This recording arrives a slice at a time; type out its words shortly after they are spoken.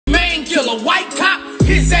kill a white cop,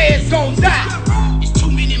 his ass gon' die. It's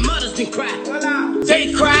too many mothers that cry.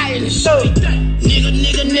 They cry in the show. Nigga,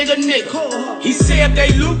 nigga, nigga, nigga. He said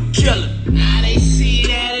they loot killer. Now they see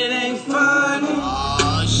that it ain't funny.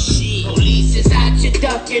 Oh shit. Police is out here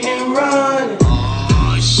ducking and running.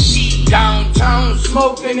 Oh shit. Downtown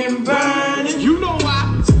smoking and burning. You know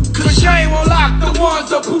why? Cause shame won't lock the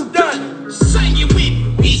ones up who done it. Sing it with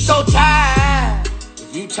me. We so tired.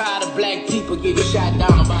 If you tired of black people getting shot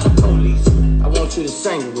down by the police, I want you to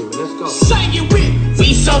sing it with me. Let's go. Sing it with me.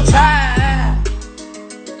 We so tired.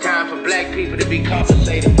 Time for black people to be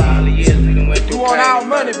compensated for all the years we done went through. You want our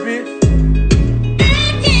money, bitch?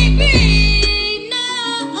 I can't breathe, no.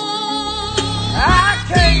 I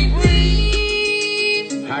can't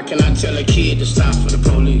breathe. How can I tell a kid to stop for the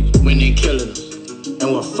police when they killing us?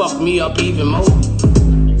 And what fucked me up even more?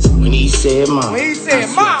 When he said mama. When he said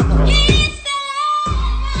mama.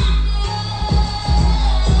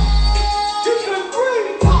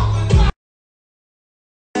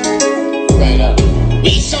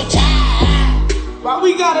 We so tired. Why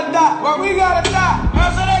we gotta die? Why we gotta die?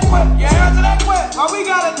 Answer that question. Yeah, answer that question. Why we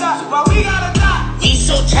gotta die? Why we gotta die? We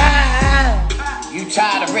so tired. You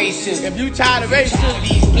tired of racism? If you tired of racism,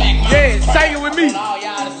 these black yeah, sing it with me. All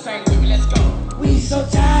y'all to sing with me. Let's go. We so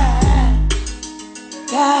tired.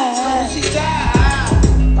 Tired. She tired.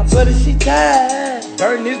 My brother, she tired.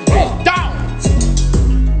 Burn this bitch down.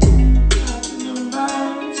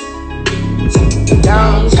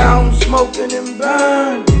 Downtown smoking and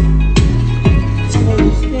burning.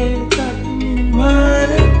 Smoking and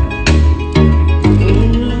burning.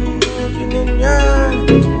 Smoking and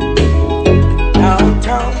yearning.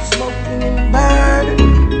 Downtown smoking and burning.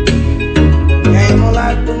 Ain't no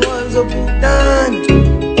like the ones up who done.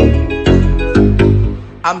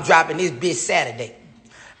 I'm dropping this bitch Saturday.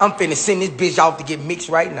 I'm finna send this bitch off to get mixed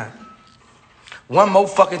right now. One more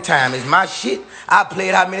fucking time. It's my shit. I play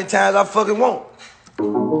it how many times I fucking want.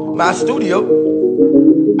 My studio.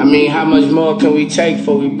 I mean, how much more can we take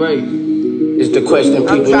before we break? It's the question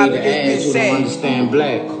people need to ask who don't understand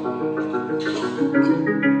black.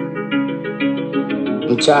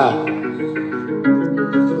 I'm tired.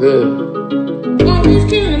 Real. All this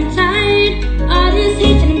killing, I'm tired. All this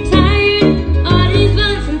hating, I'm tired. All these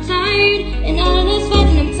violence, I'm tired. And all this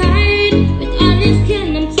fighting, I'm tired. With all this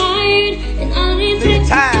killing, I'm tired. And all this hating, I'm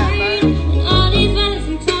tired. And all these violence,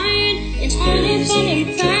 I'm tired. And all this fighting, I'm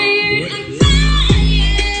tired.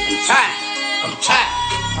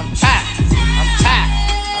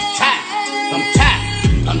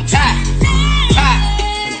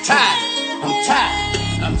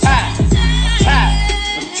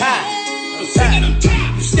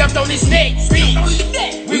 Stepped on his neck,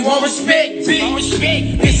 bitch. We want respect, bitch.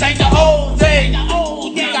 This ain't the old thing.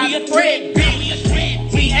 We got a threat,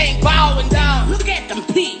 bitch. We ain't bowing down. Look at them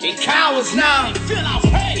people. They cowards now.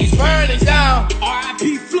 He's burning down.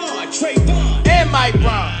 R.I.P. Floyd, Trayvon, and Mike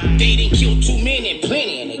Brown. They done killed too many,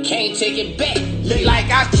 plenty, and they can't take it back. Look like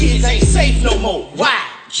our kids ain't safe no more. Why?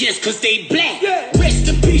 Just cause they black. Rest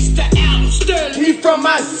in peace to Al Sterling. He from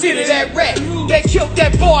my city, that rat. They killed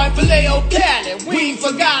that boy in Vallejo, Cali. We ain't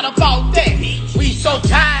forgot about that. We so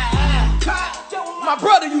tired. My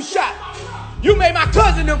brother you shot. You made my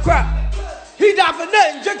cousin them cry. He died for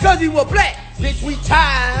nothing just cause he was black. Bitch, we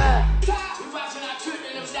tired.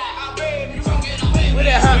 With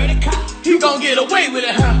it, huh? He gon' get away with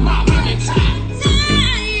it, huh?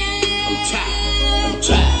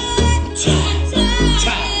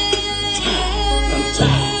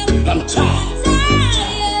 I'm tired.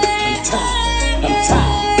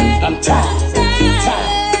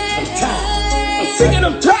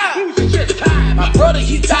 My brother,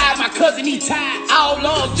 he tired. My cousin, he tired. All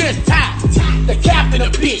along just tired. The captain a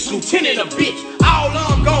bitch, lieutenant a bitch. All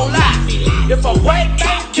along gon' lie. If a white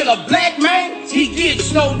man kill a black man, he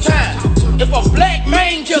gets no time. If a black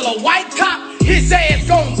man kill a white cop, his ass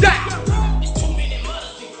gon' die.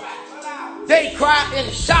 They cry in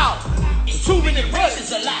the shower. Too many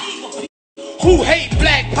brothers alive who hate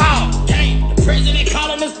black power. The president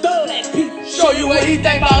calling us thug. Show you what he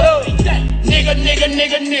think about us. Nigga, nigga,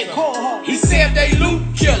 nigga, nigga. He said they loot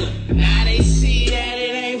killer. Now they see that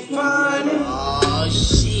it ain't funny. Oh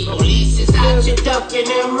shit. Police is out here ducking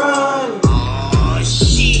and running. Oh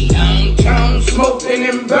shit. Downtown smoking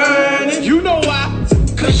and burning. You know why?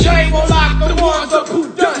 Cause shame won't lock the ones up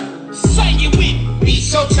who done it. Sing it with me. Be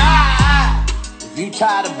so tired. If you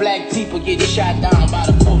tired of black people getting shot down by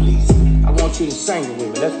the police, I want you to sing it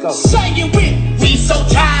with me. Let's go. Sing it with me. We so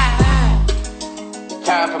tired.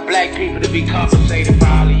 Time for black people to be compensated for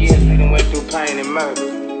all the years we done went through pain and murder.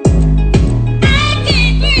 I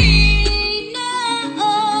can't breathe, no,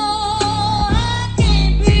 I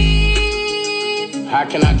can't breathe. How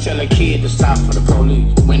can I tell a kid to stop for the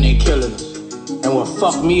police when they killing us? And what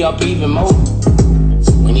fucked me up even more,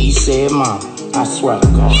 when he said, Mom, I swear to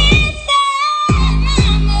God.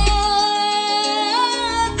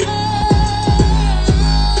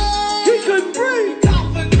 He couldn't breathe.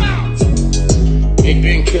 They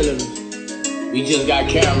been killing us. We just got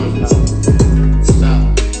cameras now.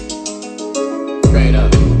 Stop. Straight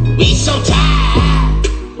up. We so tired.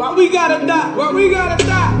 Why we gotta die? Why we gotta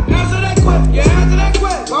die? Answer that question. Yeah, answer that question.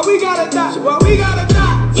 Why we gotta die? Why we gotta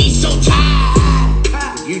die? We so tired.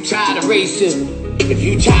 If you tired of racism, if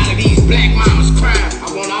you tired of these black mamas crying,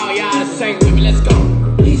 I want all y'all to sing with me. Let's go.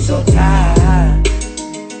 We so tired.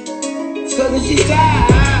 Cause she's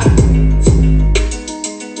tired.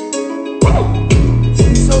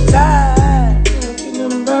 We so tired.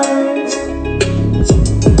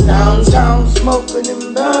 Downtown smoking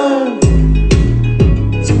and burning.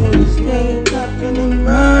 Policemen knocking and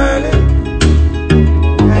burning.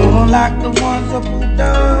 They don't like the ones up who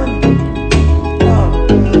done.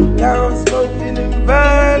 Down smoking and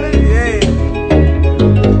burning, yeah.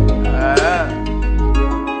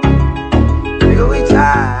 Nigga, we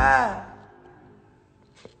tired.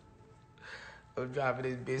 I'm dropping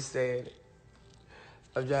this bitch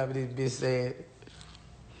sad.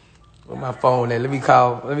 Where my phone at? Let me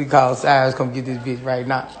call Cyrus, come get this bitch right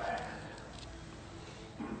now.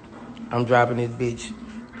 I'm dropping this bitch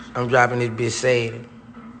sad.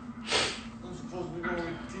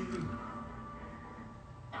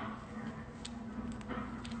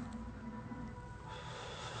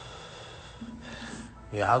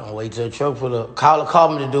 Yeah, I was gonna wait till the truck pull up. Call the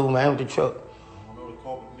carpenter dude, man, with the truck. I don't know the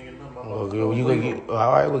carpenter nigga number. Well, you gonna get,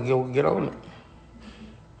 all right, we'll get on it.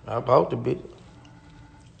 I bought the bitch.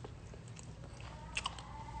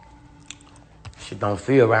 Shit I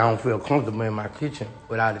don't feel comfortable in my kitchen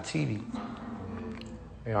without a TV.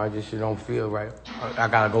 You know, shit don't feel right. I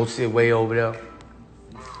gotta go sit way over there.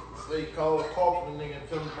 Say call the carpenter nigga and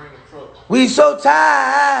tell him to bring the truck. We so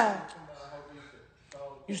tired.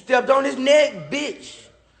 You stepped on his neck, bitch.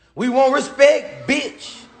 We want respect,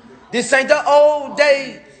 bitch. This ain't the old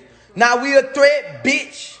days. Now we a threat,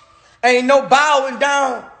 bitch. Ain't no bowing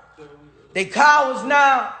down. They cowards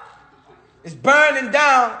now. It's burning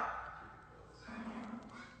down.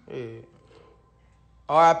 Yeah.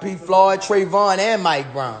 R.I.P. Floyd, Trayvon, and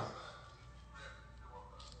Mike Brown.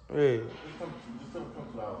 Yeah.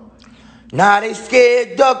 Now they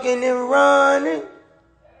scared, ducking and running.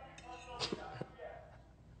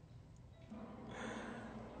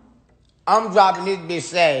 I'm dropping this bitch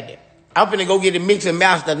Saturday. I'm finna go get the mix and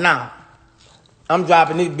master now. I'm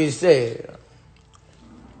dropping this bitch Saturday.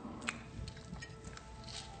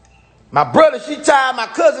 My brother, she tired. My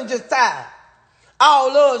cousin just tired.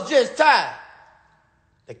 All of us just tired.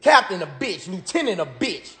 The captain a bitch. Lieutenant a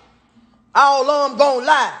bitch. All of them gon'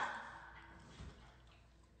 lie.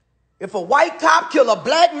 If a white cop kill a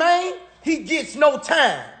black man, he gets no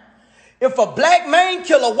time. If a black man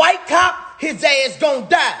kill a white cop, his ass gon'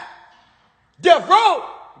 die. Death row.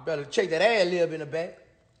 You better check that ad-lib in the back.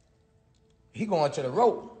 He going to the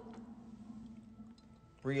road.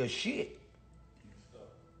 Real shit.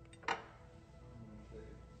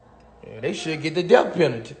 Yeah, they should get the death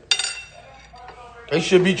penalty. They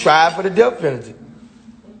should be tried for the death penalty.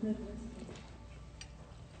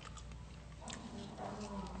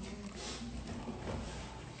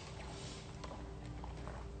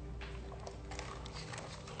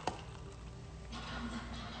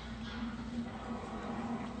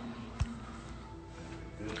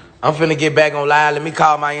 I'm finna get back on live. Let me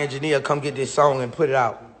call my engineer. Come get this song and put it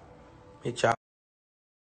out. Hit y'all.